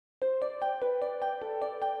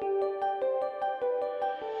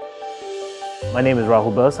My name is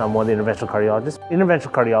Rahul Bose. I'm one of the interventional cardiologists.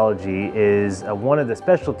 Interventional cardiology is one of the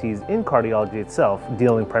specialties in cardiology itself,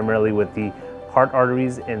 dealing primarily with the heart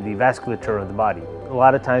arteries and the vasculature of the body. A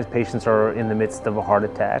lot of times patients are in the midst of a heart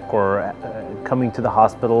attack or coming to the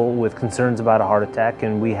hospital with concerns about a heart attack,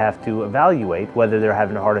 and we have to evaluate whether they're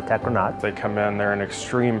having a heart attack or not. They come in, they're in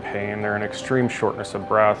extreme pain, they're in extreme shortness of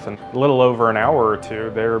breath, and a little over an hour or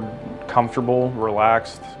two, they're comfortable,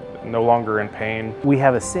 relaxed, no longer in pain. We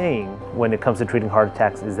have a saying when it comes to treating heart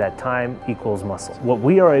attacks is that time equals muscle. What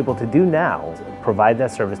we are able to do now is provide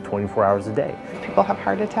that service 24 hours a day. People have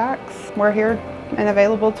heart attacks. We're here and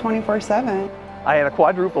available 24/7. I had a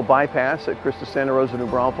quadruple bypass at CHRISTUS Santa Rosa, New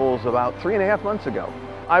Braunfels about 3.5 months ago.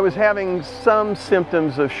 I was having some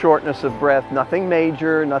symptoms of shortness of breath, nothing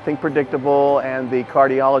major, nothing predictable, and the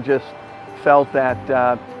cardiologist felt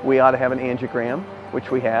that we ought to have an angiogram,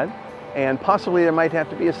 which we had, and possibly there might have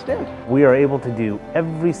to be a stent. We are able to do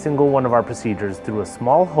every single one of our procedures through a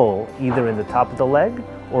small hole, either in the top of the leg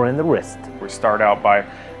or in the wrist. We start out by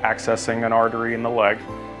accessing an artery in the leg.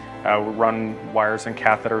 We run wires and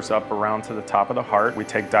catheters up around to the top of the heart. We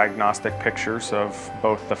take diagnostic pictures of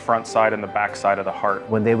both the front side and the back side of the heart.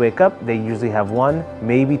 When they wake up, they usually have one,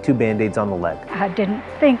 maybe two Band-Aids on the leg. I didn't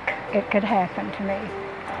think it could happen to me.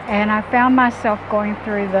 And I found myself going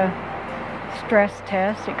through the stress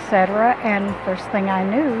test, etc. And first thing I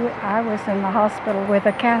knew, I was in the hospital with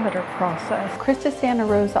a catheter process. CHRISTUS Santa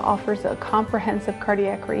Rosa offers a comprehensive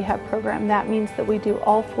cardiac rehab program. That means that we do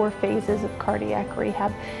all 4 phases of cardiac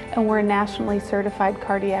rehab, and we're a nationally certified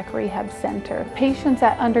cardiac rehab center. Patients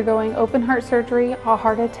that undergoing open heart surgery, a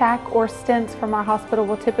heart attack, or stents from our hospital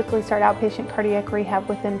will typically start outpatient cardiac rehab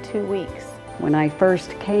within 2 weeks. When I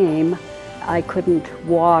first came, I couldn't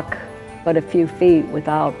walk but a few feet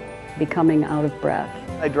without becoming out of breath.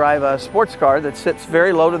 I drive a sports car that sits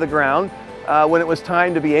very low to the ground. When it was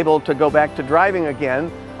time to be able to go back to driving again,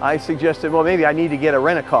 I suggested, well, maybe I need to get a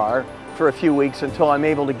rent-a-car for a few weeks until I'm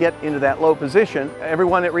able to get into that low position.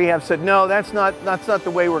 Everyone at rehab said, no, that's not the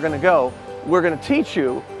way we're going to go. We're going to teach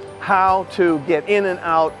you how to get in and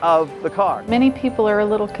out of the car. Many people are a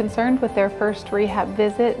little concerned with their first rehab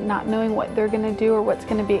visit, not knowing what they're going to do or what's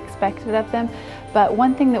going to be expected of them. But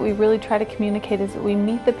one thing that we really try to communicate is that we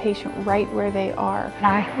meet the patient right where they are.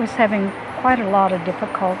 I was having quite a lot of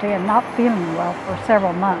difficulty and not feeling well for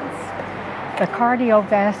several months. The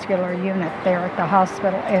cardiovascular unit there at the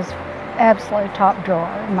hospital is absolutely top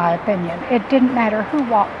drawer, in my opinion. It didn't matter who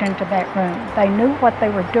walked into that room. They knew what they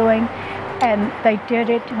were doing, and they did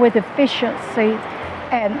it with efficiency,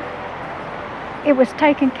 and it was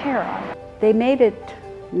taken care of. They made it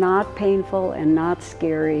not painful and not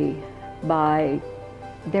scary by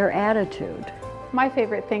their attitude. My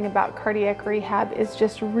favorite thing about cardiac rehab is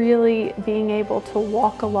just really being able to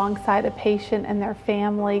walk alongside a patient and their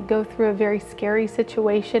family, go through a very scary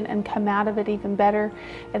situation and come out of it even better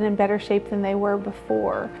and in better shape than they were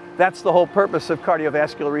before. That's the whole purpose of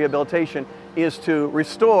cardiovascular rehabilitation, is to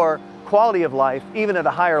restore quality of life even at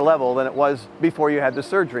a higher level than it was before you had the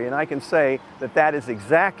surgery. And I can say that that is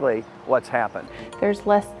exactly what's happened. There's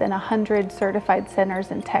less than 100 certified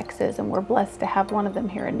centers in Texas, and we're blessed to have one of them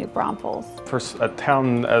here in New Braunfels. For a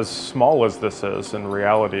town as small as this is, in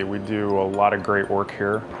reality, we do a lot of great work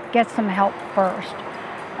here. Get some help first.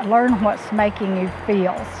 Learn what's making you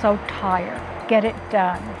feel so tired. Get it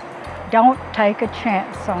done. Don't take a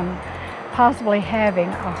chance on possibly having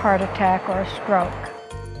a heart attack or a stroke.